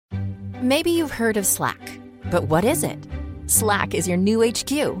Maybe you've heard of Slack, but what is it? Slack is your new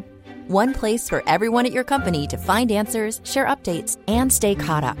HQ. One place for everyone at your company to find answers, share updates, and stay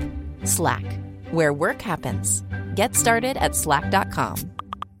caught up. Slack, where work happens. Get started at slack.com.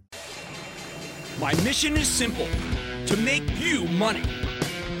 My mission is simple, to make you money.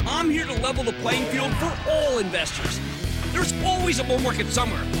 I'm here to level the playing field for all investors. There's always a bull market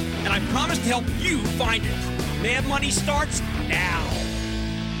somewhere, and I promise to help you find it. Mad Money starts now.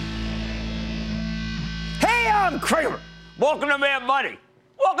 Hey, I'm Cramer. Welcome to Mad Money.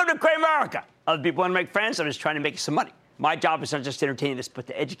 Welcome to Cramerica. Other people want to make friends. I'm just trying to make you some money. My job is not just to entertain this, but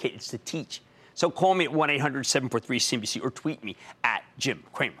to educate. It's to teach. So call me at 1-800-743-CNBC or tweet me at Jim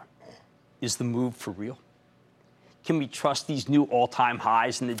Cramer. Is the move for real? Can we trust these new all-time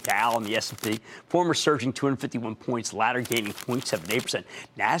highs in the Dow and the S&P? Former surging 251 points, latter gaining 0.78%.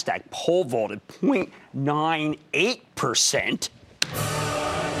 NASDAQ pole vaulted 0.98%.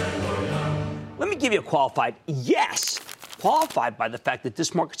 Let me give you a qualified yes. Qualified by the fact that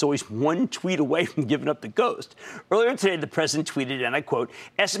this market's always one tweet away from giving up the ghost. Earlier today, the president tweeted, and I quote,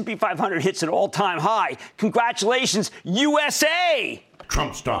 S&P 500 hits an all-time high. Congratulations, USA!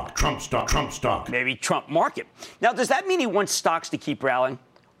 Trump stock, Trump stock, Trump stock. Maybe Trump market. Now, does that mean he wants stocks to keep rallying?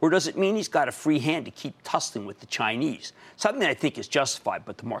 Or does it mean he's got a free hand to keep tussling with the Chinese? Something I think is justified,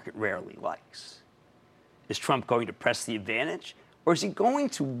 but the market rarely likes. Is Trump going to press the advantage? Or is he going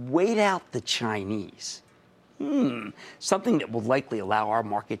to wait out the Chinese? Something that will likely allow our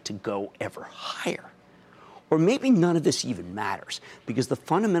market to go ever higher. Or maybe none of this even matters because the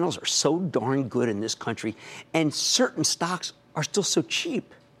fundamentals are so darn good in this country and certain stocks are still so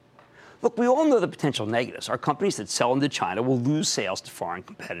cheap. Look, we all know the potential negatives. Our companies that sell into China will lose sales to foreign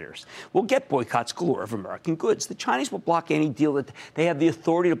competitors. We'll get boycotts galore of American goods. The Chinese will block any deal that they have the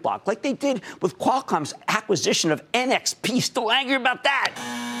authority to block, like they did with Qualcomm's acquisition of NXP. Still angry about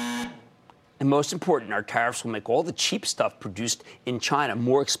that. And most important, our tariffs will make all the cheap stuff produced in China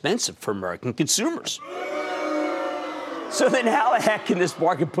more expensive for American consumers. So then how the heck can this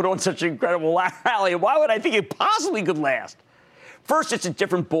market put on such an incredible rally? And why would I think it possibly could last? First, it's a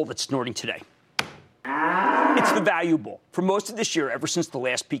different bull that's snorting today. It's the value bull. For most of this year, ever since the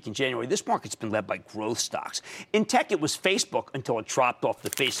last peak in January, this market's been led by growth stocks. In tech, it was Facebook until it dropped off the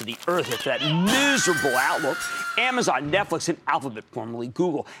face of the earth after that miserable outlook. Amazon, Netflix, and Alphabet, formerly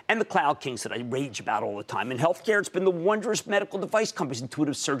Google, and the cloud kings that I rage about all the time. In healthcare, it's been the wondrous medical device companies,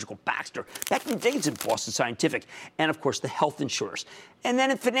 Intuitive Surgical, Baxter, Becton Dickinson, Boston Scientific, and, of course, the health insurers. And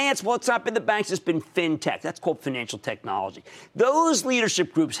then in finance, well, it's not been the banks, it's been fintech. That's called financial technology. Those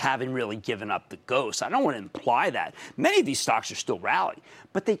leadership groups haven't really given up the ghost. I don't want to imply that. Many of these stocks are still rallying,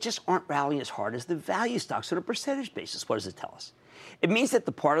 but they just aren't rallying as hard as the value stocks on a percentage basis. What does it tell us? It means that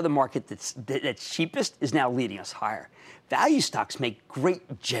the part of the market that's cheapest is now leading us higher. Value stocks make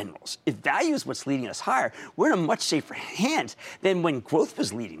great generals. If value is what's leading us higher, we're in a much safer hands than when growth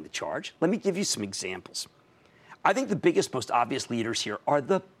was leading the charge. Let me give you some examples. I think the biggest, most obvious leaders here are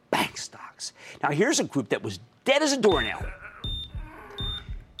the bank stocks. Now, here's a group that was dead as a doornail.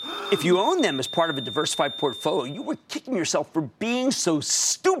 If you own them as part of a diversified portfolio, you were kicking yourself for being so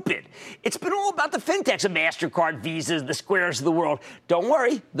stupid. It's been all about the fintechs, the MasterCard, Visas, the Squares of the world. Don't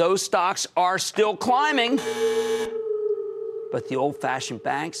worry, those stocks are still climbing. But the old-fashioned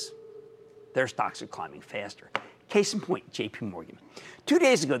banks, their stocks are climbing faster. Case in point, J.P. Morgan. 2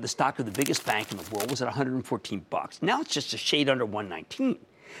 days ago, the stock of the biggest bank in the world was at $114. Now it's just a shade under $119.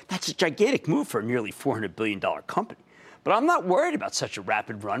 That's a gigantic move for a nearly $400 billion company. But I'm not worried about such a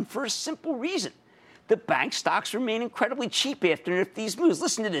rapid run for a simple reason. The bank stocks remain incredibly cheap after these moves.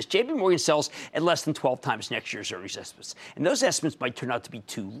 Listen to this. J.P. Morgan sells at less than 12 times next year's earnings estimates. And those estimates might turn out to be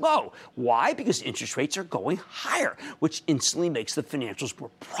too low. Why? Because interest rates are going higher, which instantly makes the financials more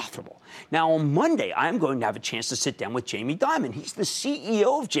profitable. Now, on Monday, I'm going to have a chance to sit down with Jamie Dimon. He's the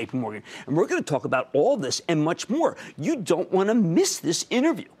CEO of J.P. Morgan. And we're going to talk about all this and much more. You don't want to miss this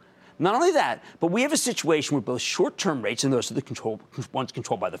interview. Not only that, but we have a situation where both short-term rates, and those are the ones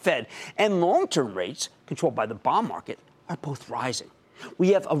controlled by the Fed, and long-term rates, controlled by the bond market, are both rising. We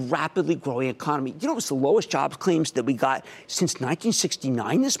have a rapidly growing economy. You know, it's the lowest jobs claims that we got since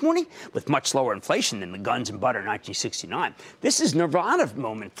 1969 this morning, with much lower inflation than the guns and butter in 1969. This is nirvana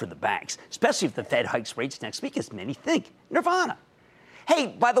moment for the banks, especially if the Fed hikes rates next week, as many think. Nirvana. Hey,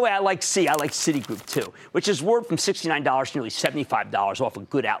 by the way, I like Citigroup, too, which is soared from $69 to nearly $75 off a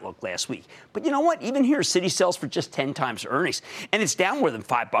good outlook last week. But you know what? Even here, Citi sells for just 10 times earnings, and it's down more than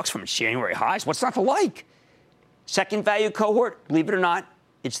 $5 from its January highs. What's not to like? Second value cohort, believe it or not,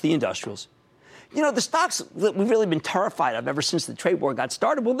 it's the industrials. You know, the stocks that we've really been terrified of ever since the trade war got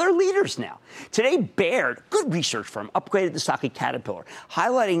started, well, they're leaders now. Today, Baird, good research firm, upgraded the stock of Caterpillar,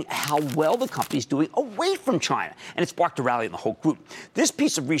 highlighting how well the company's doing away from China, and it sparked a rally in the whole group. This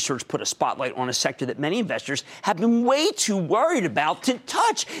piece of research put a spotlight on a sector that many investors have been way too worried about to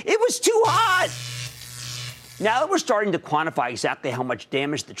touch. It was too hot. Now that we're starting to quantify exactly how much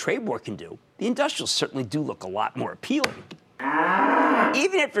damage the trade war can do, the industrials certainly do look a lot more appealing.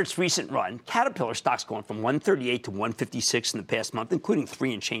 Even after its recent run, Caterpillar stock's going from 138 to 156 in the past month, including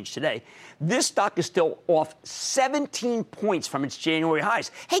 3 and change today. This stock is still off 17 points from its January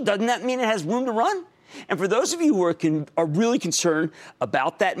highs. Hey, doesn't that mean it has room to run? And for those of you who are really concerned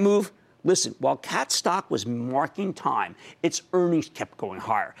about that move, listen, while Cat stock was marking time, its earnings kept going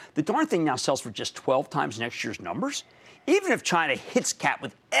higher. The darn thing now sells for just 12 times next year's numbers. Even if China hits Cat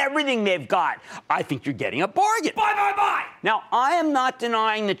with everything they've got, I think you're getting a bargain. Buy. Now, I am not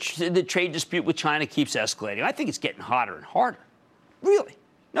denying that the trade dispute with China keeps escalating. I think it's getting hotter and harder. Really.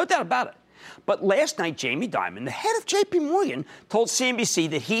 No doubt about it. But last night, Jamie Dimon, the head of J.P. Morgan, told CNBC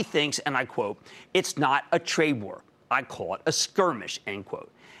that he thinks, and I quote, it's not a trade war. I call it a skirmish, end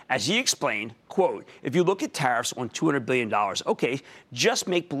quote. As he explained, quote, if you look at tariffs on $200 billion, okay, just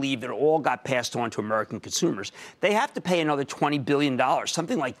make believe that it all got passed on to American consumers. They have to pay another $20 billion,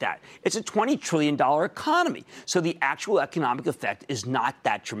 something like that. It's a $20 trillion economy. So the actual economic effect is not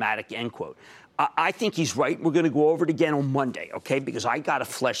that dramatic, end quote. I think he's right. We're going to go over it again on Monday, okay, because I got to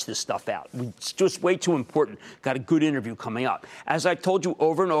flesh this stuff out. It's just way too important. Got a good interview coming up. As I've told you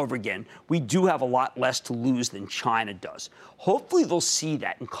over and over again, we do have a lot less to lose than China does. Hopefully they'll see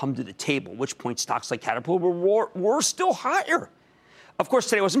that and come to the table, at which point stocks like Caterpillar were still higher. Of course,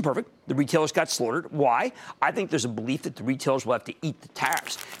 today wasn't perfect. The retailers got slaughtered. Why? I think there's a belief that the retailers will have to eat the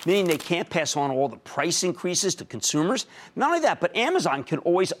tariffs, meaning they can't pass on all the price increases to consumers. Not only that, but Amazon can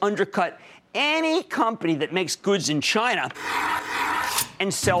always undercut any company that makes goods in China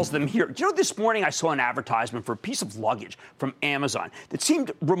and sells them here. Do you know, this morning I saw an advertisement for a piece of luggage from Amazon that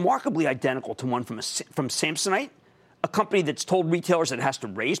seemed remarkably identical to one from Samsonite, a company that's told retailers that it has to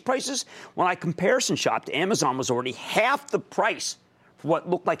raise prices. When I comparison shopped, Amazon was already half the price for what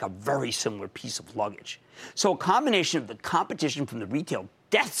looked like a very similar piece of luggage. So a combination of the competition from the retail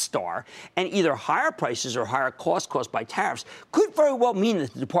Death Star and either higher prices or higher costs caused by tariffs could very well mean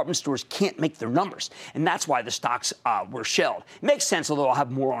that the department stores can't make their numbers. And that's why the stocks were shelled. It makes sense, although I'll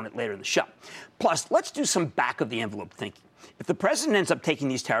have more on it later in the show. Plus, let's do some back-of-the-envelope thinking. If the president ends up taking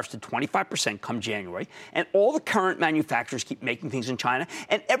these tariffs to 25% come January, and all the current manufacturers keep making things in China,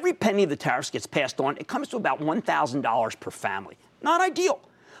 and every penny of the tariffs gets passed on, it comes to about $1,000 per family. Not ideal,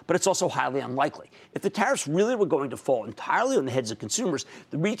 but it's also highly unlikely. If the tariffs really were going to fall entirely on the heads of consumers,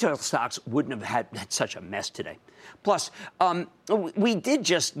 the retail stocks wouldn't have had such a mess today. Plus, we did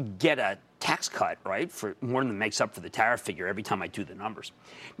just get a tax cut, right, for more than makes up for the tariff figure every time I do the numbers.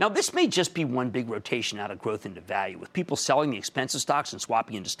 Now, this may just be one big rotation out of growth into value, with people selling the expensive stocks and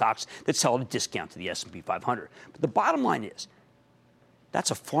swapping into stocks that sell at a discount to the S&P 500. But the bottom line is, that's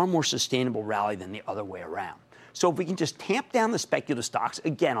a far more sustainable rally than the other way around. So if we can just tamp down the speculative stocks,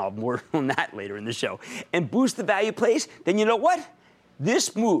 again, I'll have more on that later in the show, and boost the value plays, then you know what?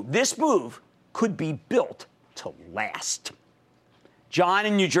 This move could be built to last. John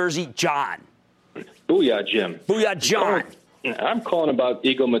in New Jersey. John. Booyah, Jim. Booyah, John. I'm calling about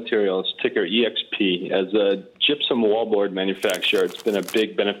Eagle Materials, ticker EXP. As a gypsum wallboard manufacturer, it's been a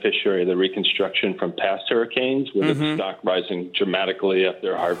big beneficiary of the reconstruction from past hurricanes, with its stock rising dramatically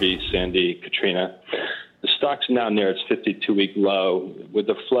after Harvey, Sandy, Katrina. The stock's now near its 52-week low. With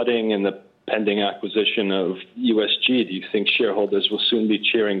the flooding and the pending acquisition of USG, do you think shareholders will soon be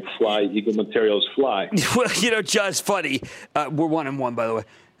cheering fly, Eagle Materials fly? Well, you know, John, it's funny. We're 1-1, by the way.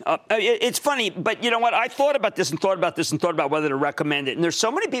 It's funny, but you know what? I thought about this and thought about whether to recommend it. And there's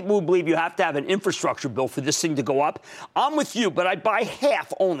so many people who believe you have to have an infrastructure bill for this thing to go up. I'm with you, but I'd buy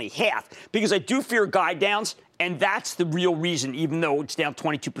only half, because I do fear guide downs. And that's the real reason, even though it's down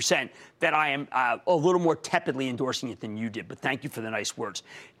 22%, that I am a little more tepidly endorsing it than you did. But thank you for the nice words.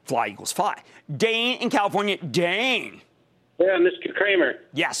 Fly, Eagles, fly. Dane in California. Dane. Yeah, Mr. Cramer.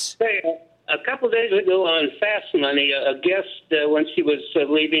 Yes. Hey, a couple of days ago on Fast Money, a guest, when she was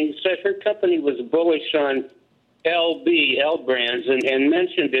leaving, said her company was bullish on L Brands, and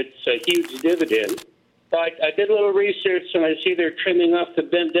mentioned its huge dividend. So I did a little research, and I see they're trimming off the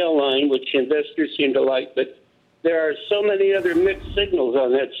Bendel line, which investors seem to like, but there are so many other mixed signals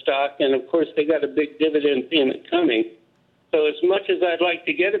on that stock, and of course they got a big dividend payment coming. So as much as I'd like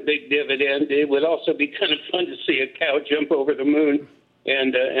to get a big dividend, it would also be kind of fun to see a cow jump over the moon.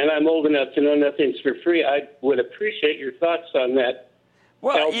 And I'm old enough to know nothing's for free. I would appreciate your thoughts on that.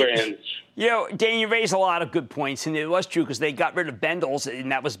 L Brands. Dan, you raise a lot of good points, and it was true because they got rid of Bendel's,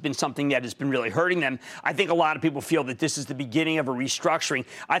 and that has been something that has been really hurting them. I think a lot of people feel that this is the beginning of a restructuring.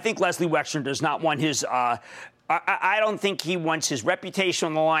 I think Leslie Wexner does not want his I don't think he wants his reputation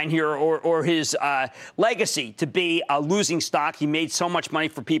on the line here or his legacy to be a losing stock. He made so much money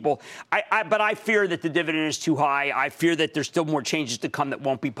for people. But I fear that the dividend is too high. I fear that there's still more changes to come that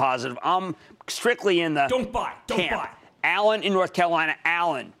won't be positive. I'm strictly in the Don't buy. Alan in North Carolina.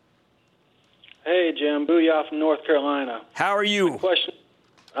 Alan. Hey, Jim. Booyah from North Carolina. How are you? Question.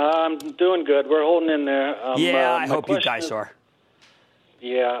 I'm doing good. We're holding in there. I hope you guys are.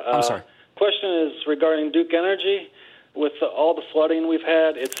 Yeah. I'm sorry. Question is regarding Duke Energy. With all the flooding we've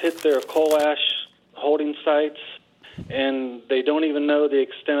had, it's hit their coal ash holding sites, and they don't even know the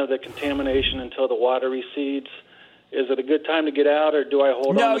extent of the contamination until the water recedes. Is it a good time to get out, or do I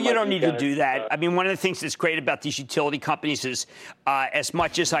hold on? No, you don't need to do that. I mean, one of the things that's great about these utility companies is, as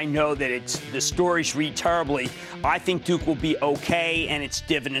much as I know that the stories read terribly, I think Duke will be okay, and its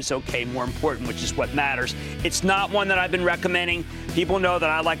dividend's okay, more important, which is what matters. It's not one that I've been recommending. People know that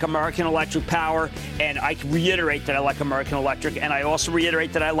I like American Electric Power, and I reiterate that I like American Electric, and I also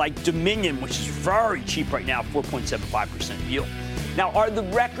reiterate that I like Dominion, which is very cheap right now, 4.75% yield. Now, are the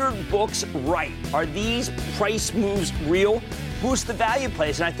record books right? Are these price moves real? Boost the value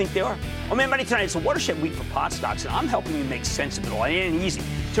plays, and I think they are. Oh, man, buddy, tonight it's a watershed week for pot stocks, and I'm helping you make sense of it all. It ain't easy.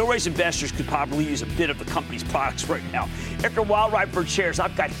 Tilray's investors could probably use a bit of the company's products right now. After a wild ride for shares,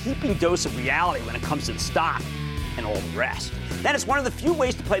 I've got a heaping dose of reality when it comes to the stock and all the rest. That is one of the few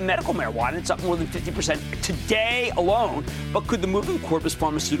ways to play medical marijuana. It's up more than 50% today alone. But could the move in Corbus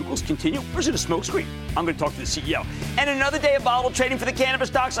Pharmaceuticals continue, or is it a smokescreen? I'm going to talk to the CEO. And another day of volatile trading for the cannabis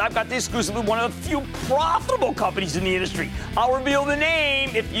stocks. I've got this exclusively one of the few profitable companies in the industry. I'll reveal the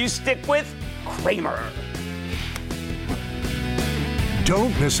name if you stick with Cramer.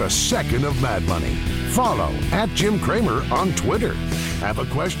 Don't miss a second of Mad Money. Follow @Jim Cramer on Twitter. Have a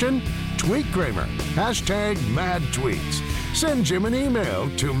question? Tweet Cramer. #MadTweets. Send Jim an email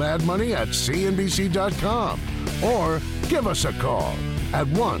to madmoney@cnbc.com or give us a call at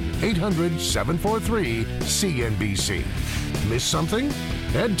 1-800-743-CNBC. Miss something?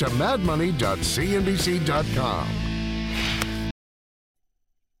 Head to madmoney.cnbc.com.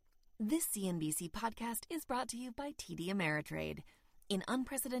 This CNBC podcast is brought to you by TD Ameritrade. In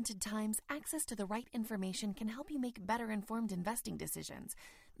unprecedented times, access to the right information can help you make better-informed investing decisions.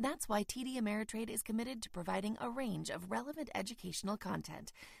 That's why TD Ameritrade is committed to providing a range of relevant educational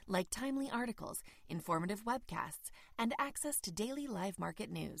content, like timely articles, informative webcasts, and access to daily live market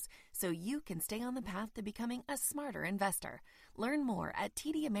news, so you can stay on the path to becoming a smarter investor. Learn more at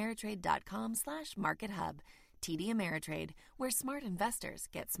tdameritrade.com/markethub. TD Ameritrade, where smart investors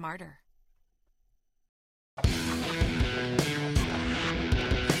get smarter.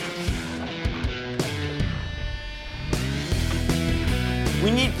 We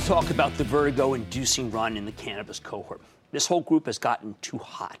need to talk about the vertigo-inducing run in the cannabis cohort. This whole group has gotten too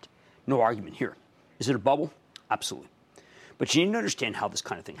hot. No argument here. Is it a bubble? Absolutely. But you need to understand how this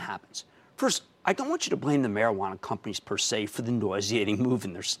kind of thing happens. First, I don't want you to blame the marijuana companies per se for the nauseating move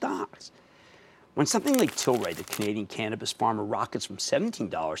in their stocks. When something like Tilray, the Canadian cannabis farmer, rockets from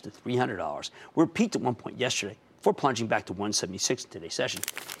 $17 to $300, where it peaked at one point yesterday, before plunging back to $176 in today's session,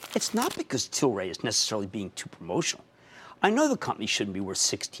 it's not because Tilray is necessarily being too promotional. I know the company shouldn't be worth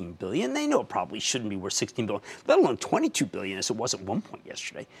 $16 billion. They know it probably shouldn't be worth $16 billion, let alone $22 billion as it was at one point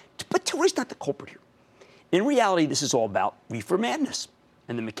yesterday. But Tilray's not the culprit here. In reality, this is all about reefer madness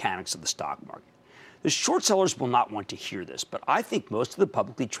and the mechanics of the stock market. The short sellers will not want to hear this, but I think most of the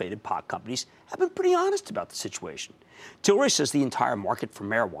publicly traded pot companies have been pretty honest about the situation. Tilray says the entire market for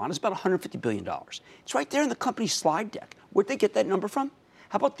marijuana is about $150 billion. It's right there in the company's slide deck. Where'd they get that number from?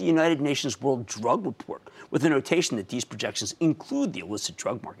 How about the United Nations World Drug Report with a notation that these projections include the illicit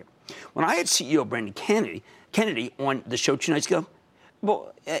drug market? When I had CEO Brandon Kennedy on the show 2 nights ago,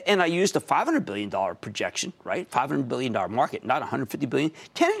 well, and I used a $500 billion projection, right? $500 billion market, not $150 billion.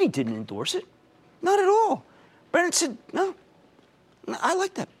 Kennedy didn't endorse it. Not at all. Brandon said, no, I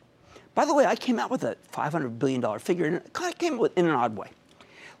like that. By the way, I came out with a $500 billion figure, and it kind of came in an odd way.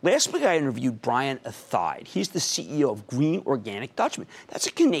 Last week, I interviewed Brian Athaide. He's the CEO of Green Organic Dutchman. That's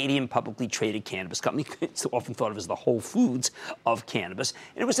a Canadian publicly traded cannabis company. It's often thought of as the Whole Foods of cannabis.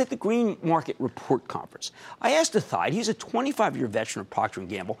 And it was at the Green Market Report Conference. I asked Athaide, he's a 25-year veteran of Procter &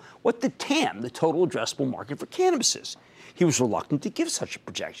 Gamble, what the TAM, the total addressable market for cannabis, is. He was reluctant to give such a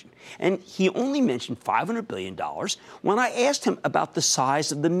projection. And he only mentioned $500 billion when I asked him about the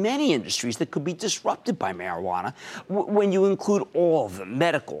size of the many industries that could be disrupted by marijuana when you include all of them: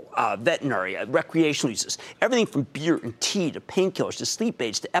 medical, medical, veterinary, recreational uses, everything from beer and tea to painkillers to sleep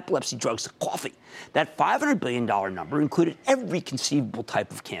aids to epilepsy drugs to coffee. That $500 billion number included every conceivable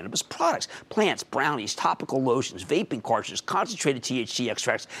type of cannabis products, plants, brownies, topical lotions, vaping cartridges, concentrated THC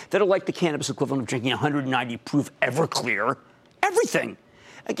extracts that are like the cannabis equivalent of drinking 190 proof Everclear. Everything.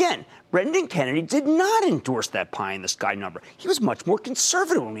 Again, Brendan Kennedy did not endorse that pie-in-the-sky number. He was much more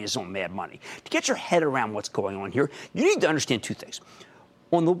conservative when he was on Mad Money. To get your head around what's going on here, you need to understand two things.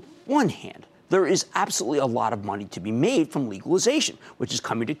 On the one hand, there is absolutely a lot of money to be made from legalization, which is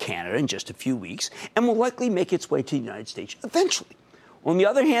coming to Canada in just a few weeks and will likely make its way to the United States eventually. On the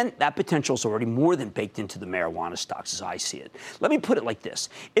other hand, that potential is already more than baked into the marijuana stocks as I see it. Let me put it like this.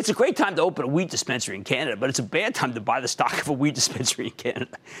 It's a great time to open a weed dispensary in Canada, but it's a bad time to buy the stock of a weed dispensary in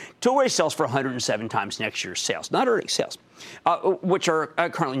Canada. Tilray sells for 107 times next year's sales, not earnings sales, which are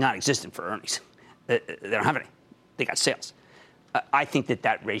currently non-existent for earnings. They don't have any. They got sales. I think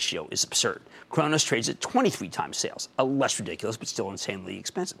that ratio is absurd. Cronos trades at 23 times sales, less ridiculous, but still insanely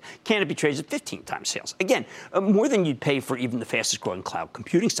expensive. Canopy trades at 15 times sales. Again, more than you'd pay for even the fastest growing cloud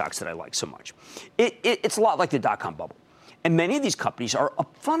computing stocks that I like so much. It's a lot like the dot-com bubble. And many of these companies are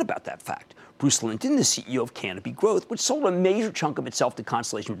upfront about that fact. Bruce Linton, the CEO of Canopy Growth, which sold a major chunk of itself to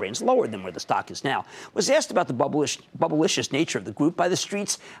Constellation Brands lower than where the stock is now, was asked about the bubblicious nature of the group by the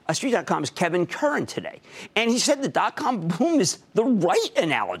Street.com's Kevin Curran today. And he said the dot-com boom is the right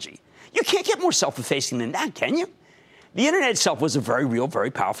analogy. You can't get more self-effacing than that, can you? The internet itself was a very real,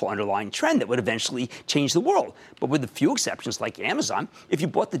 very powerful underlying trend that would eventually change the world. But with a few exceptions like Amazon, if you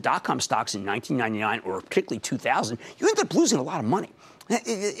bought the dot-com stocks in 1999 or particularly 2000, you ended up losing a lot of money.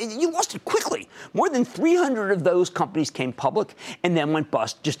 You lost it quickly. More than 300 of those companies came public and then went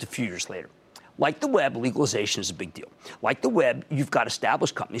bust just a few years later. Like the web, legalization is a big deal. Like the web, you've got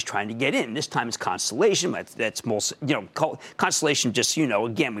established companies trying to get in. This time it's Constellation. That's most, Constellation, just,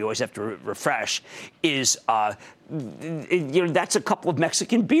 again, we always have to refresh, is that's a couple of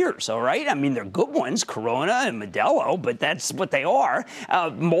Mexican beers, all right? I mean, they're good ones, Corona and Modelo, but that's what they are.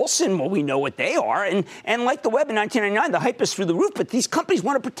 Molson, well, we know what they are. And like the web in 1999, the hype is through the roof, but these companies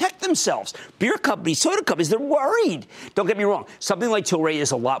want to protect themselves. Beer companies, soda companies, they're worried. Don't get me wrong. Something like Tilray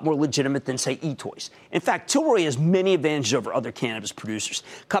is a lot more legitimate than, say, eToys. In fact, Tilray has many advantages over other cannabis producers.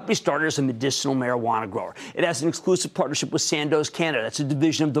 Company started as a medicinal marijuana grower. It has an exclusive partnership with Sandoz Canada. That's a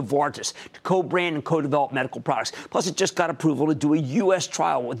division of Novartis to co-brand and co-develop medical products. Plus, it just got approval to do a U.S.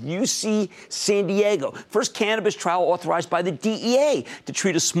 trial with UC San Diego. First cannabis trial authorized by the DEA to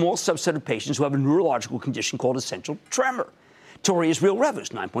treat a small subset of patients who have a neurological condition called essential tremor. Tilray's real revenues,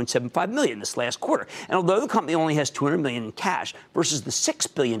 $9.75 million this last quarter. And although the company only has $200 million in cash versus the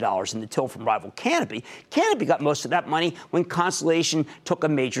 $6 billion in the till from rival Canopy, Canopy got most of that money when Constellation took a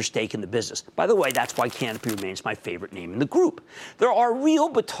major stake in the business. By the way, that's why Canopy remains my favorite name in the group. There are real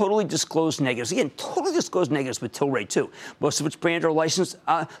but totally disclosed negatives. Again, totally disclosed negatives with Tilray, too. Most of its brands are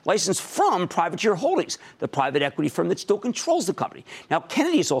licensed from Privateer Holdings, the private equity firm that still controls the company. Now,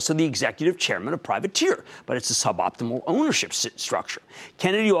 Kennedy is also the executive chairman of Privateer, but it's a suboptimal ownership structure.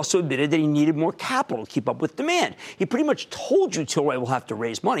 Kennedy also admitted that he needed more capital to keep up with demand. He pretty much told you Tilray will have to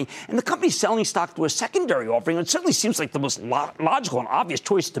raise money, and the company's selling stock through a secondary offering. It certainly seems like the most logical and obvious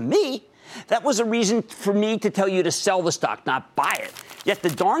choice to me. That was a reason for me to tell you to sell the stock, not buy it. Yet the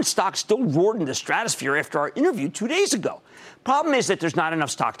darn stock still roared in the stratosphere after our interview 2 days ago. Problem is that there's not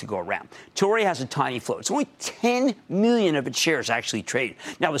enough stock to go around. Tilray has a tiny float. It's only 10 million of its shares actually trade.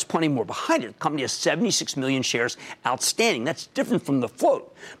 Now, there's plenty more behind it. The company has 76 million shares outstanding. That's different from the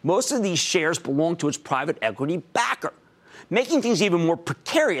float. Most of these shares belong to its private equity backer. Making things even more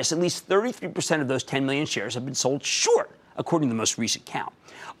precarious, at least 33% of those 10 million shares have been sold short, according to the most recent count.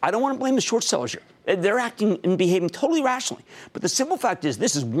 I don't want to blame the short sellers here. They're acting and behaving totally rationally. But the simple fact is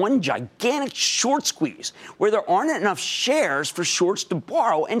this is one gigantic short squeeze where there aren't enough shares for shorts to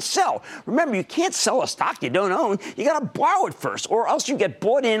borrow and sell. Remember, you can't sell a stock you don't own. You got to borrow it first, or else you get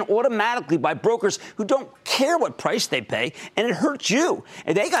bought in automatically by brokers who don't care what price they pay, and it hurts you.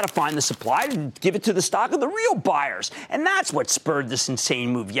 And they got to find the supply to give it to the stock of the real buyers. And that's what spurred this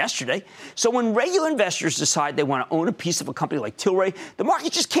insane move yesterday. So when regular investors decide they want to own a piece of a company like Tilray, the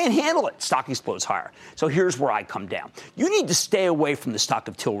market just can't handle it. Stock explodes higher. So here's where I come down. You need to stay away from the stock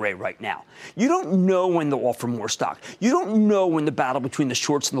of Tilray right now. You don't know when they'll offer more stock. You don't know when the battle between the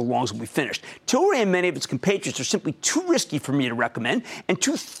shorts and the longs will be finished. Tilray and many of its compatriots are simply too risky for me to recommend and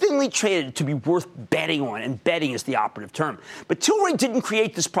too thinly traded to be worth betting on, and betting is the operative term. But Tilray didn't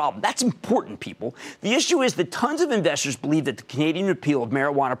create this problem. That's important, people. The issue is that tons of investors believe that the Canadian repeal of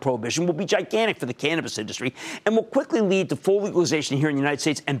marijuana prohibition will be gigantic for the cannabis industry and will quickly lead to full legalization here in the United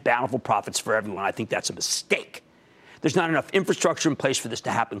States and bountiful profits for everyone. I think that's a mistake. There's not enough infrastructure in place for this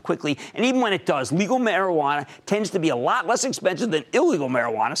to happen quickly. And even when it does, legal marijuana tends to be a lot less expensive than illegal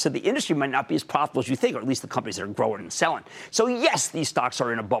marijuana, so the industry might not be as profitable as you think, or at least the companies that are growing and selling. So yes, these stocks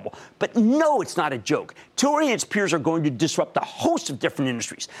are in a bubble. But no, it's not a joke. Tory and its peers are going to disrupt a host of different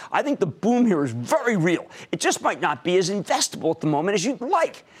industries. I think the boom here is very real. It just might not be as investable at the moment as you'd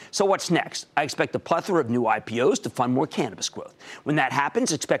like. So what's next? I expect a plethora of new IPOs to fund more cannabis growth. When that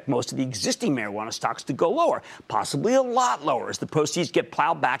happens, expect most of the existing marijuana stocks to go lower, possibly a lot lower, as the proceeds get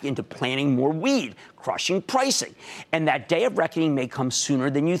plowed back into planting more weed, crushing pricing. And that day of reckoning may come sooner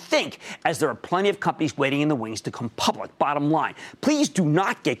than you think, as there are plenty of companies waiting in the wings to come public. Bottom line, please do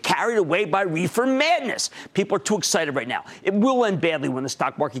not get carried away by reefer madness. People are too excited right now. It will end badly when the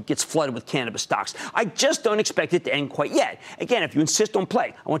stock market gets flooded with cannabis stocks. I just don't expect it to end quite yet. Again, if you insist on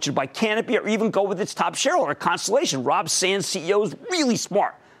play, I want you to buy Canopy or even go with its top shareholder, Constellation. Rob Sands, CEO, is really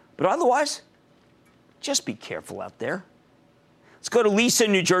smart. But otherwise, just be careful out there. Let's go to Lisa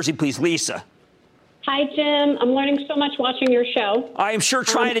in New Jersey, please. Lisa. Hi, Jim. I'm learning so much watching your show. I am sure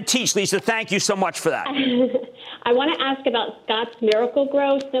trying to teach, Lisa. Thank you so much for that. I want to ask about Scott's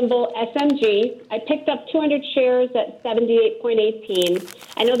Miracle-Gro, symbol SMG. I picked up 200 shares at 78.18.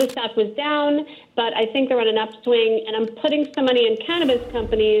 I know the stock was down, but I think they're on an upswing, and I'm putting some money in cannabis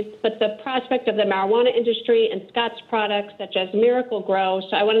companies, but the prospect of the marijuana industry and Scott's products, such as Miracle-Gro.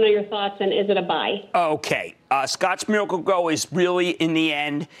 So I want to know your thoughts, and is it a buy? Okay. Scott's Miracle-Gro is really, in the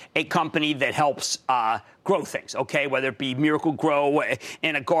end, a company that helps grow things, okay, whether it be Miracle-Gro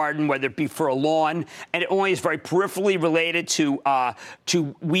in a garden, whether it be for a lawn, and it only is very peripherally related to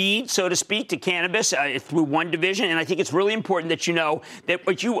weed, so to speak, to cannabis through one division. And I think it's really important that you know that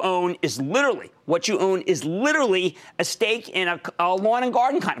what you own is literally a stake in a lawn and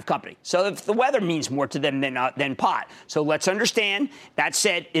garden kind of company. So if the weather means more to them than pot. So let's understand. That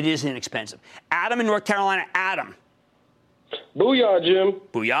said, it is inexpensive. Adam in North Carolina. Adam. Booyah, Jim.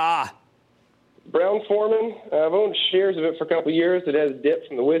 Booyah. Brown-Forman, I've owned shares of it for a couple of years. It has dipped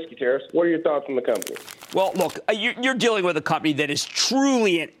from the whiskey tariffs. What are your thoughts on the company? Well, look, you're dealing with a company that is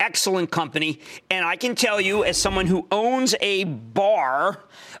truly an excellent company. And I can tell you, as someone who owns a bar,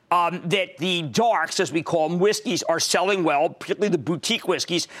 that the darks, as we call them, whiskeys, are selling well, particularly the boutique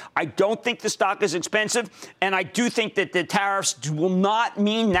whiskeys. I don't think the stock is expensive, and I do think that the tariffs will not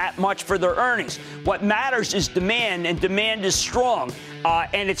mean that much for their earnings. What matters is demand, and demand is strong.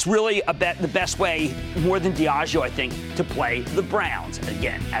 And it's really the best way, more than Diageo, I think, to play the Browns,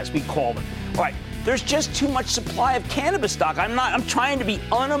 again, as we call them. All right. There's just too much supply of cannabis stock. I'm trying to be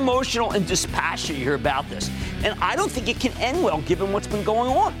unemotional and dispassionate here about this. And I don't think it can end well given what's been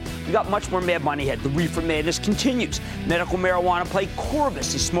going on. We got much more mad money ahead. The reefer madness continues. Medical marijuana play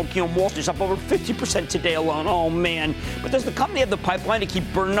Corvus is smoking on Wall Street. It's up over 50% today alone. Oh, man. But does the company have the pipeline to keep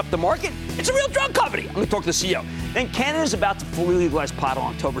burning up the market? It's a real drug company. I'm going to talk to the CEO. Then Canada is about to fully legalize pot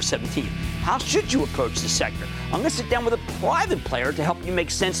on October 17th. How should you approach the sector? I'm going to sit down with a private player to help you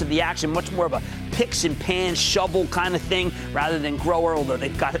make sense of the action, much more of a picks and pans, shovel kind of thing, rather than grower, although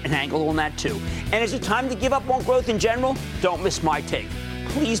they've got an angle on that too. And is it time to give up on growth in general? Don't miss my take.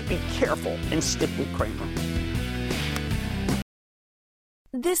 Please be careful and stick with Cramer.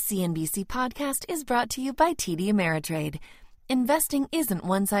 This CNBC podcast is brought to you by TD Ameritrade. Investing isn't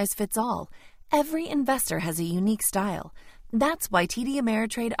one size fits all. Every investor has a unique style. That's why TD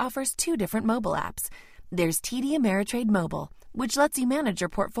Ameritrade offers two different mobile apps. There's TD Ameritrade Mobile, which lets you manage your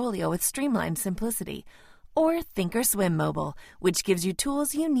portfolio with streamlined simplicity, or Thinkorswim Mobile, which gives you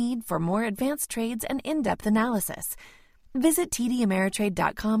tools you need for more advanced trades and in-depth analysis. Visit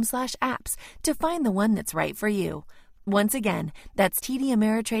tdameritrade.com/apps to find the one that's right for you. Once again, that's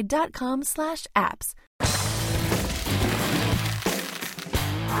tdameritrade.com/apps.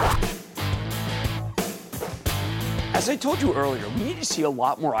 As I told you earlier, we need to see a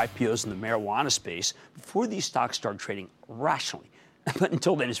lot more IPOs in the marijuana space before these stocks start trading rationally. But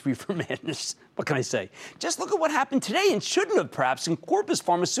until then, it's reefer madness. What can I say? Just look at what happened today and shouldn't have, perhaps, in Corvus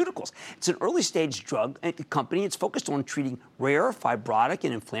Pharmaceuticals. It's an early-stage drug company. It's focused on treating rare fibrotic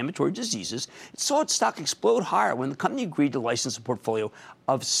and inflammatory diseases. It saw its stock explode higher when the company agreed to license a portfolio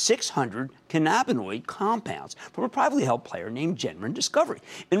of 600 cannabinoid compounds from a privately held player named Genrin Discovery.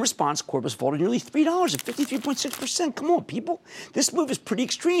 In response, Corvus vaulted nearly $3 at 53.6%. Come on, people. This move is pretty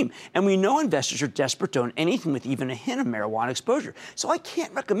extreme, and we know investors are desperate to own anything with even a hint of marijuana exposure. So I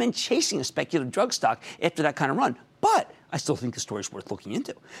can't recommend chasing a speculative drug stock after that kind of run. But I still think the story is worth looking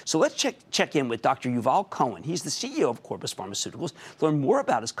into. So let's check in with Dr. Yuval Cohen. He's the CEO of Corvus Pharmaceuticals, to learn more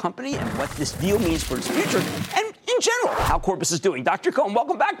about his company and what this deal means for its future, and in general, how Corpus is doing. Dr. Cohen,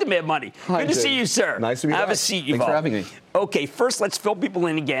 welcome back to Mad Money. Hi, Good to see you, sir. Nice to be back. Have a seat, Thanks for having me. Okay, first let's fill people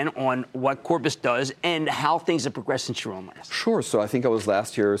in again on what Corpus does and how things have progressed since your own last. Sure. So I think I was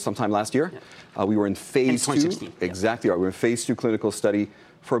sometime last year. Yeah. We were in phase 2. Exactly right. We were in phase 2 clinical study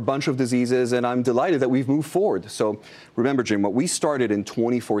for a bunch of diseases, and I'm delighted that we've moved forward. So remember, Jim, what we started in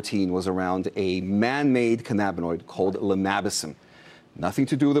 2014 was around a man-made cannabinoid called linabacin. Nothing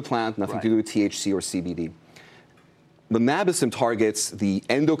to do with the plant, nothing to do with THC or CBD. Linabacin targets the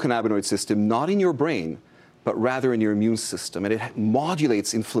endocannabinoid system, not in your brain, but rather in your immune system, and it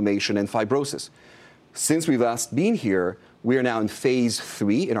modulates inflammation and fibrosis. Since we've last been here, we are now in phase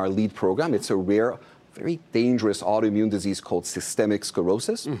 3 in our lead program. It's a rare, very dangerous autoimmune disease called systemic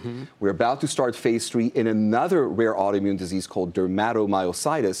sclerosis. Mm-hmm. We're about to start phase 3 in another rare autoimmune disease called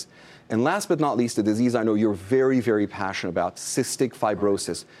dermatomyositis. And last but not least, a disease I know you're very, very passionate about, cystic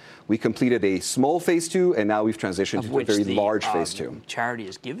fibrosis. We completed a small phase 2, and now we've transitioned to a very large phase 2. Charity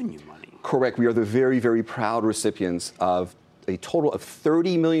has given you money. Correct. We are the very, very proud recipients of a total of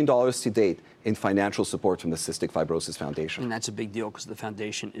 $30 million to date in financial support from the Cystic Fibrosis Foundation. And that's a big deal because the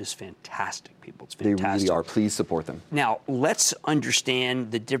foundation is fantastic, people. It's fantastic. They really are. Please support them. Now, let's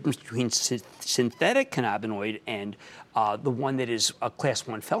understand the difference between synthetic cannabinoid and the one that is a Class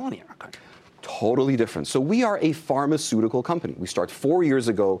 1 felony in our country. Totally different. So we are a pharmaceutical company. We started 4 years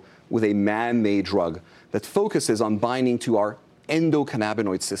ago with a man-made drug that focuses on binding to our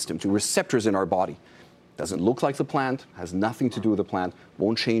endocannabinoid system, to receptors in our body. Doesn't look like the plant, has nothing to do with the plant,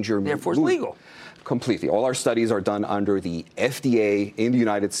 won't change your mood. Therefore, it's legal. Completely. All our studies are done under the FDA in the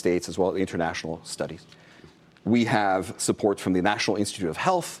United States as well as international studies. We have support from the National Institute of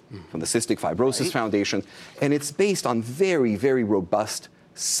Health, from the Cystic Fibrosis Foundation, and it's based on very, very robust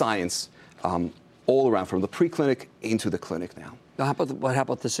science all around, from the preclinic into the clinic now. What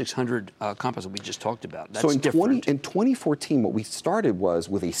about the 600 compounds that we just talked about? That's so in different. In 2014, what we started was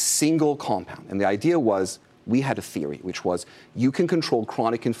with a single compound. And the idea was, we had a theory, which was you can control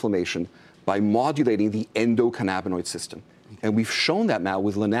chronic inflammation by modulating the endocannabinoid system. And we've shown that now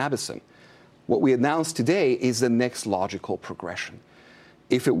with linabacin. What we announced today is the next logical progression.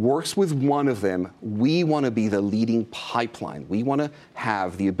 If it works with one of them, we want to be the leading pipeline. We want to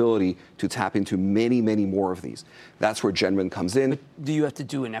have the ability to tap into many, many more of these. That's where Genrin comes in. But do you have to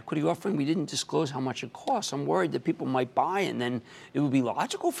do an equity offering? We didn't disclose how much it costs. I'm worried that people might buy, and then it would be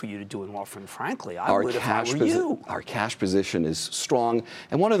logical for you to do an offering, frankly. I would if I were you. Our cash position is strong.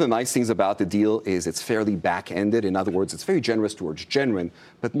 And one of the nice things about the deal is it's fairly back-ended. In other words, it's very generous towards Genrin,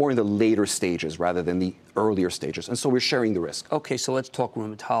 but more in the later stages rather than the earlier stages. And so we're sharing the risk. Okay, so let's talk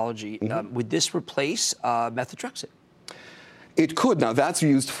rheumatology. Mm-hmm. Would this replace methotrexate? It could. Now, that's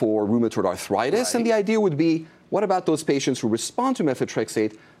used for rheumatoid arthritis, and the idea would be, what about those patients who respond to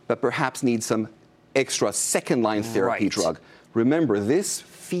methotrexate but perhaps need some extra second-line therapy drug? Remember, this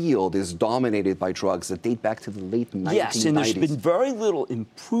field is dominated by drugs that date back to the late 1990s. Yes, and there's been very little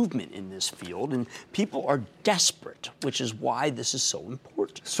improvement in this field, and people are desperate, which is why this is so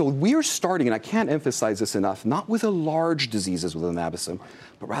important. So we're starting, and I can't emphasize this enough, not with the large diseases with linabacin,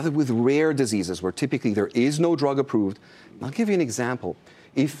 but rather with rare diseases where typically there is no drug approved. And I'll give you an example.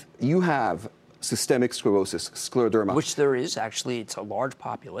 If you have systemic sclerosis, scleroderma. Which there is, actually. It's a large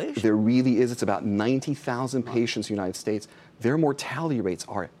population. There really is. It's about 90,000 patients in the United States. Their mortality rates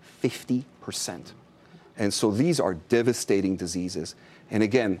are 50%. And so these are devastating diseases. And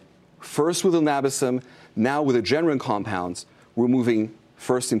again, first with linabacin, now with the Genrin compounds, we're moving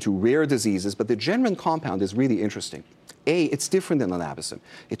first into rare diseases. But the Genrin compound is really interesting. It's different than linabacin.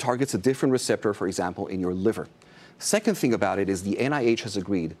 It targets a different receptor, for example, in your liver. Second thing about it is the NIH has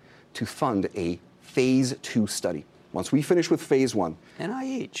agreed to fund a phase 2 study. Once we finish with phase 1.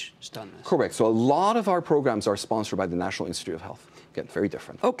 NIH has done this. Correct. So a lot of our programs are sponsored by the National Institute of Health. Again, very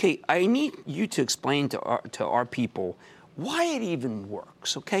different. Okay, I need you to explain to our people why it even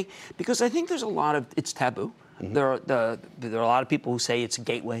works, okay? Because I think there's a lot of, it's taboo. Mm-hmm. There are a lot of people who say it's a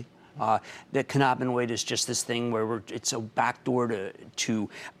gateway. That cannabinoid is just this thing where it's a backdoor to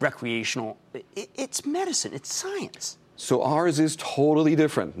recreational. It's medicine. It's science. So ours is totally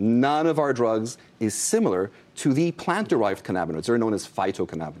different. None of our drugs is similar to the plant-derived cannabinoids. They're known as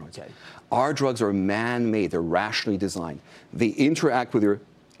phytocannabinoids. Okay. Our drugs are man-made. They're rationally designed. They interact with your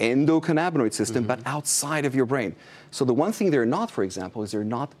endocannabinoid system, but outside of your brain. So the one thing they're not, for example, is they're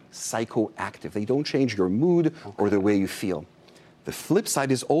not psychoactive. They don't change your mood or the way you feel. The flip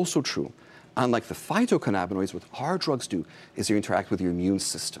side is also true. Unlike the phytocannabinoids, what our drugs do is they interact with your immune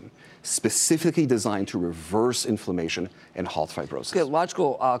system, specifically designed to reverse inflammation and halt fibrosis. Okay,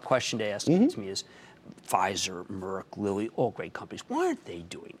 logical question to ask to me is, Pfizer, Merck, Lilly, all great companies. Why aren't they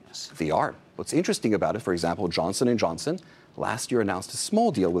doing this? They are. What's interesting about it, for example, Johnson & Johnson last year announced a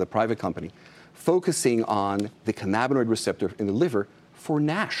small deal with a private company focusing on the cannabinoid receptor in the liver for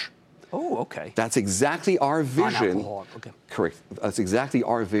NASH. Oh, okay. That's exactly our vision. Okay. Correct. That's exactly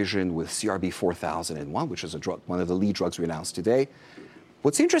our vision with CRB 4001, which is a drug, one of the lead drugs we announced today.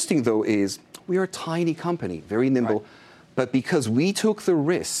 What's interesting, though, is we are a tiny company, very nimble. Right. But because we took the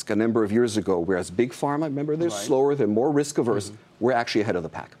risk a number of years ago, whereas Big Pharma, remember, they're slower, they're more risk-averse, we're actually ahead of the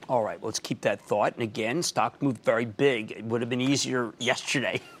pack. All right, let's keep that thought. And again, stock moved very big. It would have been easier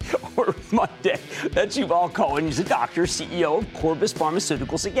yesterday or Monday. That's Yuval Cohen. He's a doctor, CEO of Corbus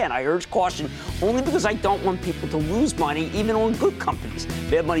Pharmaceuticals. Again, I urge caution only because I don't want people to lose money, even on good companies.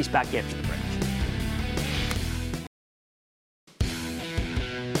 Bad money's back after the break.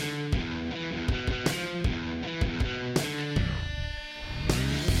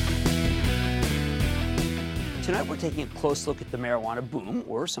 Tonight, we're taking a close look at the marijuana boom,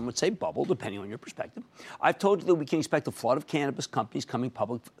 or some would say bubble, depending on your perspective. I've told you that we can expect a flood of cannabis companies coming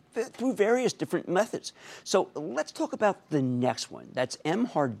public through various different methods. So let's talk about the next one. That's M.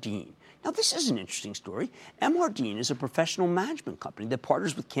 Hardeen. Now, this is an interesting story. M. Hardeen is a professional management company that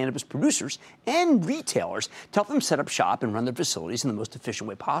partners with cannabis producers and retailers to help them set up shop and run their facilities in the most efficient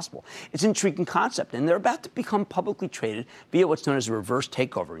way possible. It's an intriguing concept, and they're about to become publicly traded via what's known as a reverse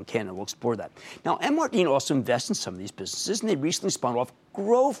takeover in Canada. We'll explore that. Now, M. Hardeen also invests in some of these businesses, and they recently spun off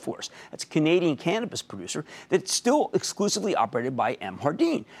GrowForce. That's a Canadian cannabis producer that's still exclusively operated by M.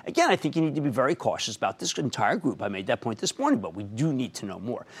 Hardeen. Again, I think you need to be very cautious about this entire group. I made that point this morning, but we do need to know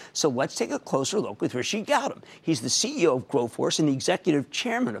more. So let's take a closer look with Rishi Gautam. He's the CEO of GrowForce and the executive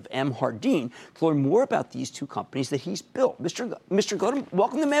chairman of M. Hardeen to learn more about these two companies that he's built. Mr. Gautam,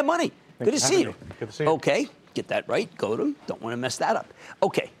 welcome to Mad Money. Good to see you. Good to see you. Okay, get that right, Gautam. Don't want to mess that up.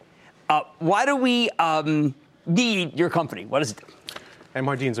 Okay, why do we need your company? What does it do? M.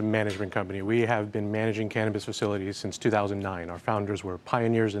 Hardeen's a management company. We have been managing cannabis facilities since 2009. Our founders were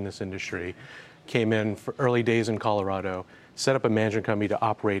pioneers in this industry, came in for early days in Colorado, set up a management company to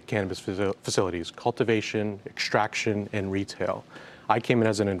operate cannabis facilities, cultivation, extraction, and retail. I came in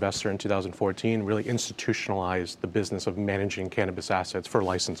as an investor in 2014, really institutionalized the business of managing cannabis assets for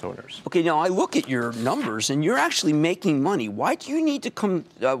license owners. Okay, now I look at your numbers, and you're actually making money. Why do you need to come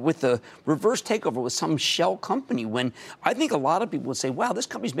with a reverse takeover with some shell company when I think a lot of people would say, wow, this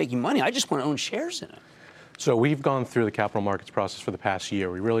company's making money. I just want to own shares in it. So we've gone through the capital markets process for the past year.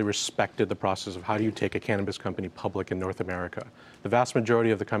 We really respected the process of how do you take a cannabis company public in North America. The vast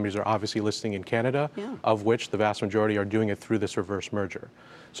majority of the companies are obviously listing in Canada, of which the vast majority are doing it through this reverse merger.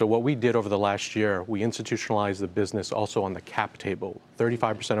 So what we did over the last year, we institutionalized the business also on the cap table.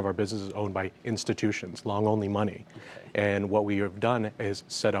 35% of our business is owned by institutions, long-only money. Okay. And what we have done is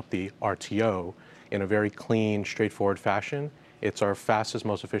set up the RTO in a very clean, straightforward fashion. It's our fastest,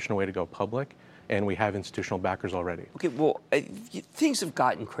 most efficient way to go public. And we have institutional backers already. Okay, well, things have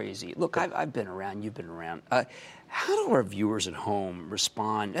gotten crazy. Look, I've been around, you've been around. How do our viewers at home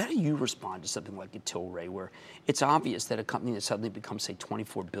respond? How do you respond to something like a Tilray, where it's obvious that a company that suddenly becomes, say,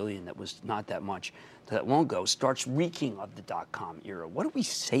 $24 billion, that was not that much that long ago, starts reeking of the dot-com era? What do we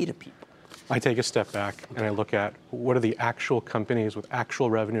say to people? I take a step back and I look at what are the actual companies with actual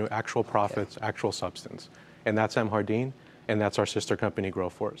revenue, actual profits, actual substance. And that's M. Hardeen. And that's our sister company,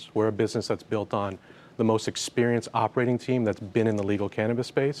 GrowForce. We're a business that's built on the most experienced operating team that's been in the legal cannabis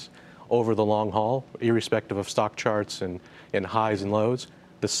space over the long haul, irrespective of stock charts and highs and lows.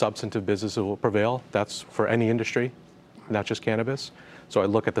 The substantive business will prevail. That's for any industry, not just cannabis. So I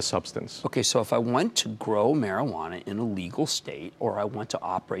look at the substance. Okay, so if I want to grow marijuana in a legal state, or I want to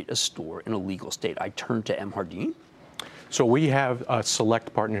operate a store in a legal state, I turn to M. Hardeen? So we have a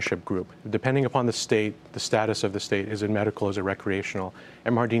select partnership group. Depending upon the state, the status of the state, is it medical, is it recreational?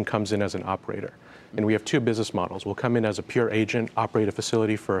 M. Hardeen comes in as an operator. And we have two business models. We'll come in as a pure agent, operate a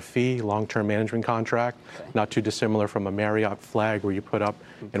facility for a fee, long-term management contract, not too dissimilar from a Marriott flag where you put up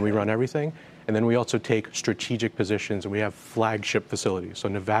and we run everything. And then we also take strategic positions, and we have flagship facilities. So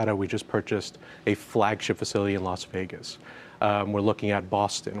Nevada, we just purchased a flagship facility in Las Vegas. We're looking at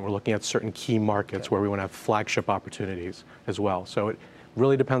Boston. We're looking at certain key markets where we want to have flagship opportunities as well. So it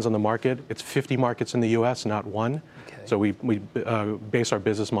really depends on the market. It's 50 markets in the U.S., not one. Okay. So we base our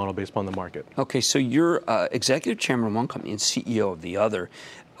business model based upon the market. Okay, so you're executive chairman of one company and CEO of the other.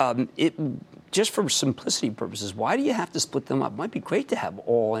 Just for simplicity purposes, why do you have to split them up? It might be great to have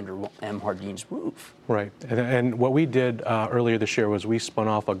all under M. Hardeen's roof. Right. And what we did earlier this year was we spun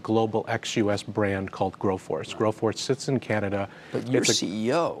off a global ex-US brand called GrowForce. GrowForce sits in Canada. But you're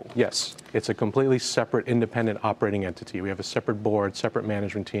CEO. Yes. It's a completely separate, independent operating entity. We have a separate board, separate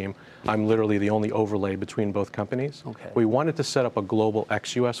management team. I'm literally the only overlay between both companies. Okay. We wanted to set up a global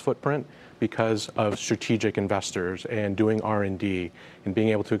ex-US footprint because of strategic investors and doing R&D and being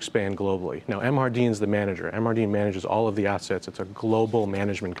able to expand globally. Now, M. Hardeen's the manager. M. Hardeen manages all of the assets. It's a global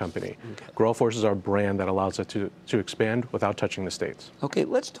management company. Okay. GrowForce is our brand that allows us to expand without touching the states. Okay,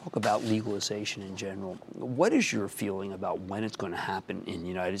 let's talk about legalization in general. What is your feeling about when it's going to happen in the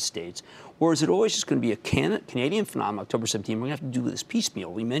United States? Or is it always just going to be a Canadian phenomenon, October 17? We're going to have to do this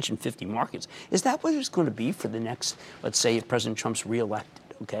piecemeal. We mentioned 50 markets. Is that what it's going to be for the next, let's say, if President Trump's reelected?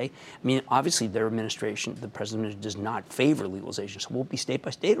 Okay, I mean, obviously, their administration, the president, does not favor legalization. So will it be state by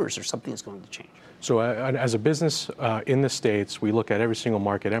state, or is there something that's going to change? So as a business in the states, we look at every single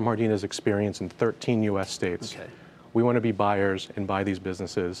market. M. Hardeen has experience in 13 U.S. states. Okay. We want to be buyers and buy these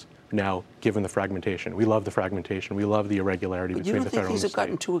businesses now, given the fragmentation. We love the fragmentation. We love the irregularity between the federal and the state. You don't think these have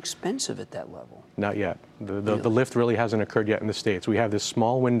gotten too expensive at that level? Not yet. The lift really hasn't occurred yet in the states. We have this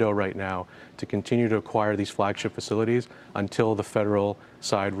small window right now to continue to acquire these flagship facilities until the federal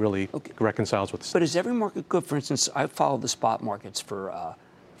side really reconciles with the states. But is every market good? For instance, I follow the spot markets for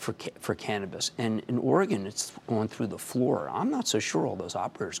cannabis, and in Oregon, it's going through the floor. I'm not so sure all those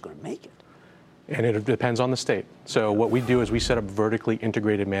operators are going to make it. And it depends on the state. So what we do is we set up vertically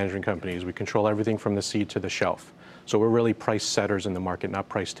integrated management companies. We control everything from the seed to the shelf. So we're really price setters in the market, not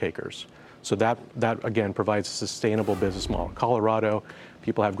price takers. So that again, provides a sustainable business model. In Colorado,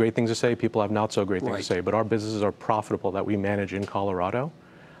 people have great things to say, people have not so great things to say, but our businesses are profitable that we manage in Colorado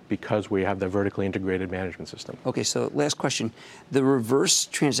because we have the vertically integrated management system. Okay, so last question. The reverse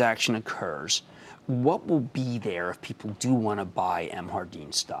transaction occurs. What will be there if people do want to buy M.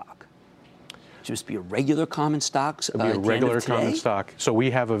 Hardeen stock? Just be a regular common stock? It'll be a regular common stock. So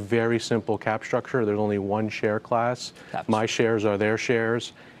we have a very simple cap structure. There's only one share class. My shares are their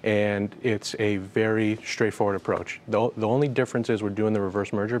shares, and it's a very straightforward approach. The only difference is we're doing the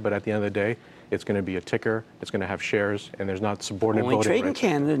reverse merger, but at the end of the day, it's going to be a ticker, it's going to have shares, and there's not subordinate voting rights. Only trade in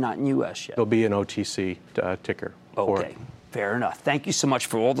Canada, not in U.S. yet. There'll be an OTC ticker. Okay. Fair enough. Thank you so much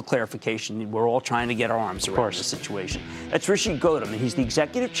for all the clarification. We're all trying to get our arms around the situation. That's Rishi Gautam, and he's the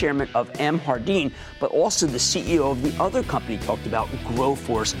executive chairman of M. Hardeen, but also the CEO of the other company talked about,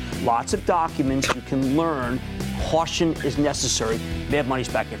 GrowForce. Lots of documents you can learn. Caution is necessary. Mad Money's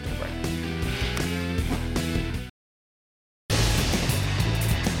back after the break.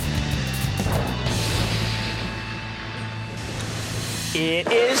 It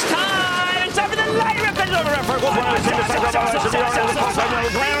is time. It's time for the lightning round.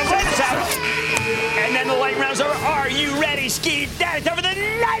 And then the lightning round's over. Are you ready, Ski Dad? It's time for the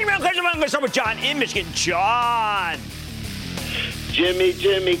lightning round. I'm going to start with John in Michigan. John.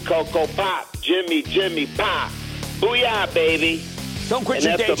 Jimmy, Coco Pop. Jimmy, Pop. Booyah, baby. Don't quit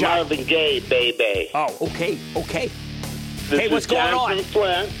your day job. And that's the Marvin Gaye, baby. Oh, okay. Hey, what's going on? From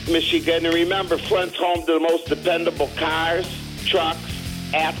Flint, Michigan. And remember, Flint's home to the most dependable cars, trucks,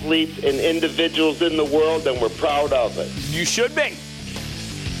 athletes, and individuals in the world, and we're proud of it. You should be.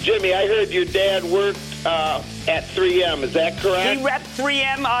 Jimmy, I heard your dad worked at 3M. Is that correct? He repped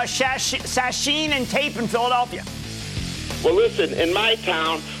 3M Sasheen and Tape in Philadelphia. Well, listen, in my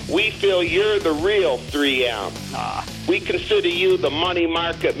town, we feel you're the real 3M. We consider you the money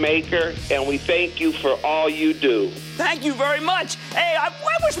market maker, and we thank you for all you do. Thank you very much. Hey, I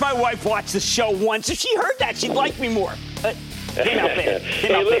wish my wife watched the show once. If she heard that, she'd like me more. Hey,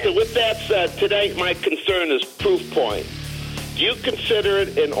 listen, with that said, tonight my concern is proof point. Do you consider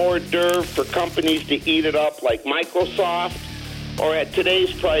it an hors d'oeuvre for companies to eat it up like Microsoft? Or at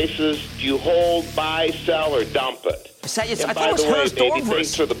today's prices, do you hold, buy, sell, or dump it? I thought it was hors d'oeuvres.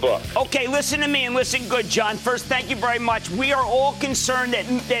 Thanks for the book. Okay, listen to me and listen good, John. First, thank you very much. We are all concerned that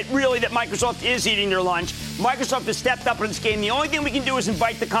Microsoft is eating their lunch. Microsoft has stepped up in this game. The only thing we can do is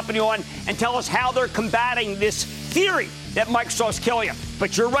invite the company on and tell us how they're combating this theory that Microsoft's killing them.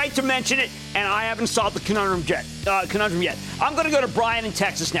 But you're right to mention it, and I haven't solved the conundrum yet. I'm going to go to Brian in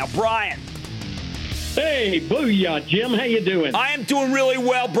Texas now. Brian. Hey, booyah, Jim. How you doing? I am doing really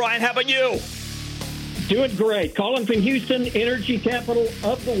well, Brian. How about you? Doing great. Calling from Houston, energy capital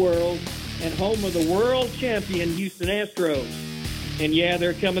of the world and home of the world champion Houston Astros. And, yeah,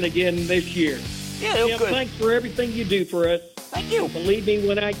 they're coming again this year. Yeah, Jim, good. Thanks for everything you do for us. Thank you. Believe me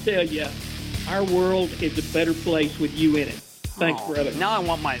when I tell you, our world is a better place with you in it. Thanks, brother. Now I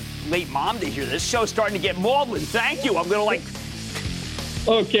want my late mom to hear this. Show's starting to get maudlin. Thank you. I'm going to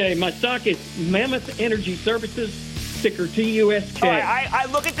Okay, my stock is Mammoth Energy Services, ticker TUSK. All right, I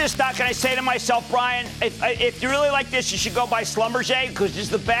look at this stock and I say to myself, Brian, if you really like this, you should go buy Schlumberger because it's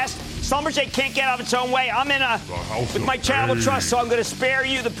the best. Schlumberger can't get out of its own way. I'm in with my charitable trust, so I'm going to spare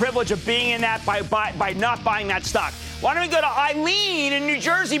you the privilege of being in that by not buying that stock. Why don't we go to Eileen in New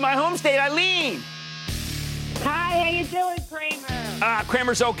Jersey, my home state? Eileen. Hi, how you doing, Cramer?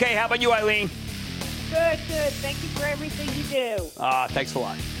 Cramer's okay. How about you, Eileen? Good. Thank you for everything you do. Thanks a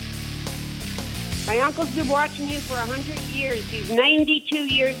lot. My uncle's been watching you for 100 years. He's 92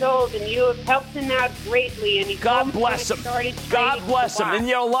 years old, and you have helped him out greatly. And God bless him. God bless him. And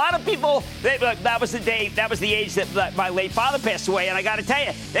a lot of people. That was the age that my late father passed away. And I got to tell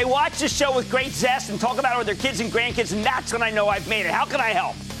you, they watch this show with great zest and talk about it with their kids and grandkids, and that's when I know I've made it. How can I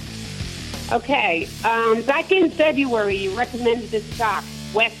help? Okay. Back in February, you recommended this stock,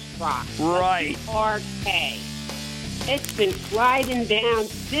 WestRock. Right. RK. It's been sliding down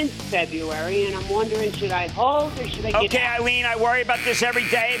since February, and I'm wondering, should I hold or should I get Okay, out? Eileen, I worry about this every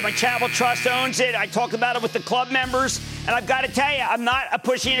day. My charitable trust owns it. I talk about it with the club members. And I've got to tell you, I'm not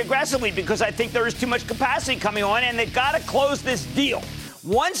pushing it aggressively because I think there is too much capacity coming on, and they've got to close this deal.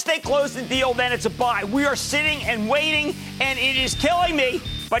 Once they close the deal, then it's a buy. We are sitting and waiting, and it is killing me.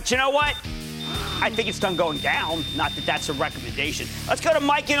 But you know what? I think it's done going down. Not that that's a recommendation. Let's go to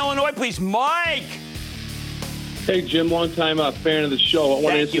Mike in Illinois, please. Mike. Hey, Jim, long-time fan of the show. I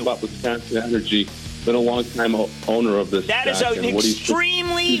want to ask you about Wisconsin Energy. Been a long-time owner of this. That is an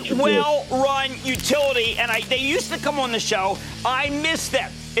extremely well-run utility, and they used to come on the show. I miss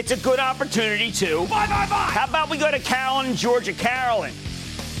them. It's a good opportunity, too. Bye. How about we go to Carolyn in Georgia? Carolyn.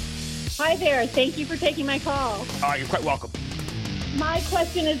 Hi there. Thank you for taking my call. You're quite welcome. My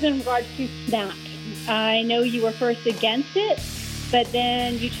question is in regards to SNAP. I know you were first against it, but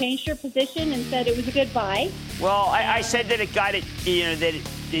then you changed your position and said it was a good buy. Well, I said that it got it, that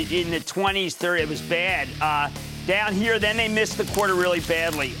in the 20s, 30s, it was bad. Down here, then they missed the quarter really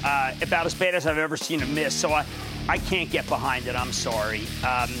badly, about as bad as I've ever seen them miss. So I can't get behind it. I'm sorry.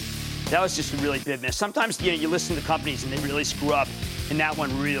 That was just a really big miss. Sometimes you listen to companies and they really screw up, and that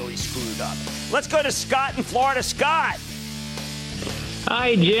one really screwed up. Let's go to Scott in Florida. Scott.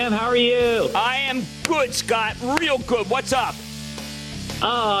 Hi, Jim. How are you? I am good, Scott. Real good. What's up?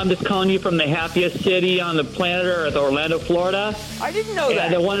 Oh, I'm just calling you from the happiest city on the planet Earth, Orlando, Florida. I didn't know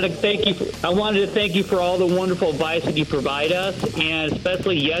that. I wanted to thank you for all the wonderful advice that you provide us, and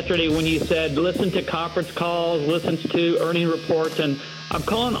especially yesterday when you said listen to conference calls, listen to earning reports, and I'm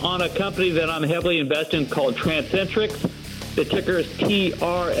calling on a company that I'm heavily invested in called Transcentrics. The ticker is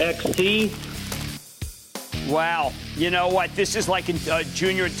TRXC. Wow. You know what? This is like a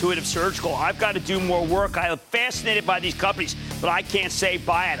junior intuitive surgical. I've got to do more work. I am fascinated by these companies, but I can't say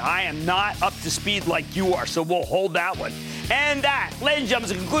buy it. I am not up to speed like you are, so we'll hold that one. And that, ladies and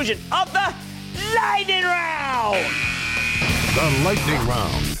gentlemen, is the conclusion of the Lightning Round. The Lightning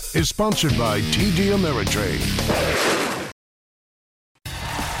Round is sponsored by TD Ameritrade.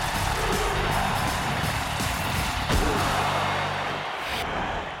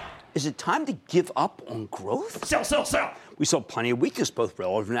 Is it time to give up on growth? Sell. We saw plenty of weakness, both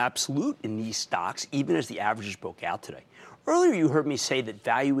relative and absolute, in these stocks, even as the averages broke out today. Earlier, you heard me say that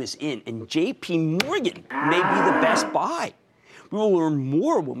value is in, and J.P. Morgan may be the best buy. We will learn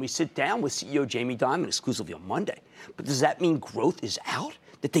more when we sit down with CEO Jamie Dimon exclusively on Monday. But does that mean growth is out?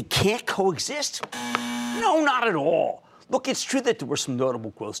 That they can't coexist? No, not at all. Look, it's true that there were some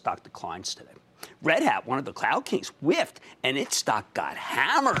notable growth stock declines today. Red Hat, one of the cloud kings, whiffed, and its stock got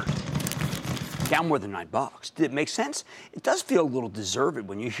hammered. Down more than $9. Did it make sense? It does feel a little deserved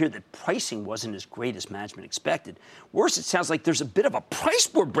when you hear that pricing wasn't as great as management expected. Worse, it sounds like there's a bit of a price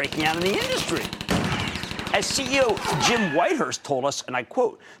war breaking out in the industry. As CEO Jim Whitehurst told us, and I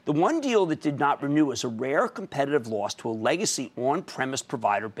quote, the one deal that did not renew is a rare competitive loss to a legacy on-premise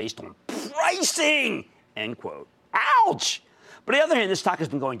provider based on pricing, end quote. Ouch! But on the other hand, this stock has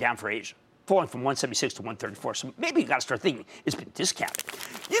been going down for ages, falling from 176 to 134. So maybe you got to start thinking it's been discounted.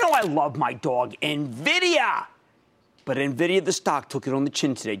 You know I love my dog, NVIDIA. But NVIDIA, the stock, took it on the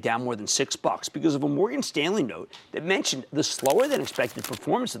chin today, down more than $6 because of a Morgan Stanley note that mentioned the slower-than-expected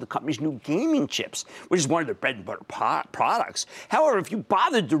performance of the company's new gaming chips, which is one of their bread-and-butter products. However, if you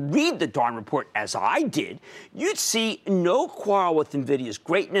bothered to read the darn report, as I did, you'd see no quarrel with NVIDIA's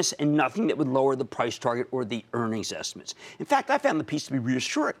greatness and nothing that would lower the price target or the earnings estimates. In fact, I found the piece to be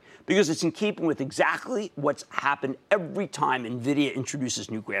reassuring because it's in keeping with exactly what's happened every time NVIDIA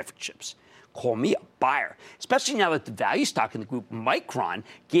introduces new graphic chips. call me a buyer, especially now that the value stock in the group, Micron,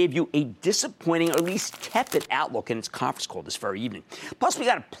 gave you a disappointing or at least tepid outlook in its conference call this very evening. Plus, we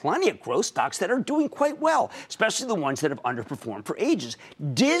got plenty of growth stocks that are doing quite well, especially the ones that have underperformed for ages.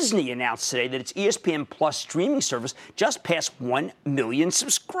 Disney announced today that its ESPN Plus streaming service just passed 1 million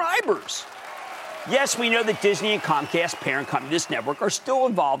subscribers. Yes, we know that Disney and Comcast, parent company of this network, are still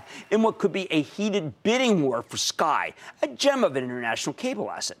involved in what could be a heated bidding war for Sky, a gem of an international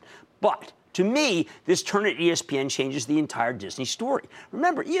cable asset. But to me, this turn at ESPN changes the entire Disney story.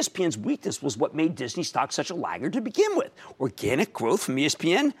 Remember, ESPN's weakness was what made Disney stock such a laggard to begin with. Organic growth from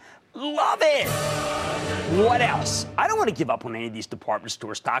ESPN? Love it! What else? I don't want to give up on any of these department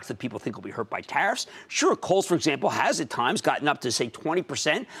store stocks that people think will be hurt by tariffs. Sure, Kohl's, for example, has at times gotten up to, say,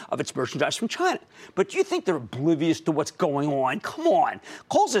 20% of its merchandise from China. But do you think they're oblivious to what's going on? Come on.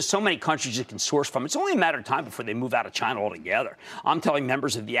 Kohl's has so many countries it can source from. It's only a matter of time before they move out of China altogether. I'm telling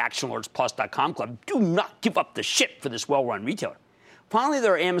members of the ActionAlertsPlus.com club, do not give up the ship for this well-run retailer. Finally,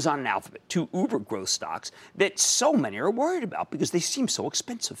 there are Amazon and Alphabet, two uber growth stocks that so many are worried about because they seem so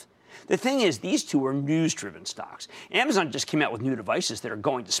expensive. The thing is, these two are news-driven stocks. Amazon just came out with new devices that are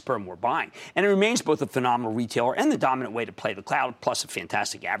going to spur more buying, and it remains both a phenomenal retailer and the dominant way to play the cloud, plus a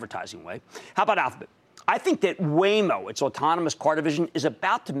fantastic advertising way. How about Alphabet? I think that Waymo, its autonomous car division, is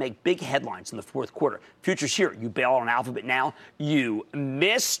about to make big headlines in the fourth quarter. Future's here. You bail on Alphabet now, you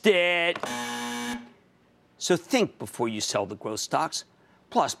missed it. So think before you sell the growth stocks.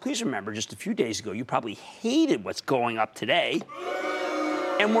 Plus, please remember, just a few days ago, you probably hated what's going up today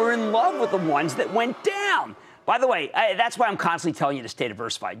and were in love with the ones that went down. By the way, that's why I'm constantly telling you to stay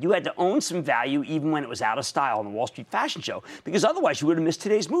diversified. You had to own some value even when it was out of style on the Wall Street fashion show, because otherwise you would have missed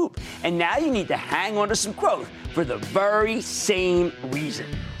today's move. And now you need to hang on to some growth for the very same reason.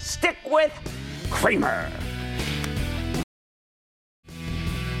 Stick with Cramer.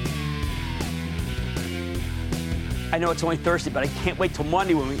 I know it's only Thursday, but I can't wait till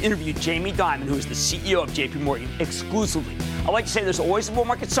Monday when we interview Jamie Dimon, who is the CEO of JP Morgan, exclusively. I like to say there's always a bull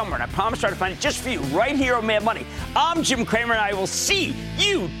market somewhere, and I promise to try to find it just for you right here on Mad Money. I'm Jim Cramer, and I will see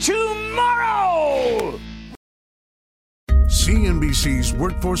you tomorrow! CNBC's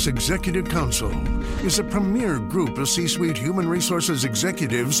Workforce Executive Council is a premier group of C-suite human resources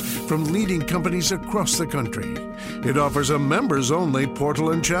executives from leading companies across the country. It offers a members-only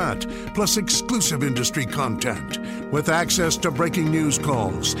portal and chat, plus exclusive industry content, with access to breaking news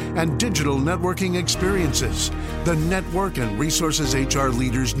calls and digital networking experiences. The network and resources HR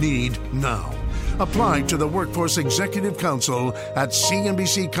leaders need now. Apply to the Workforce Executive Council at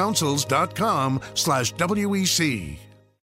cnbccouncils.com/WEC.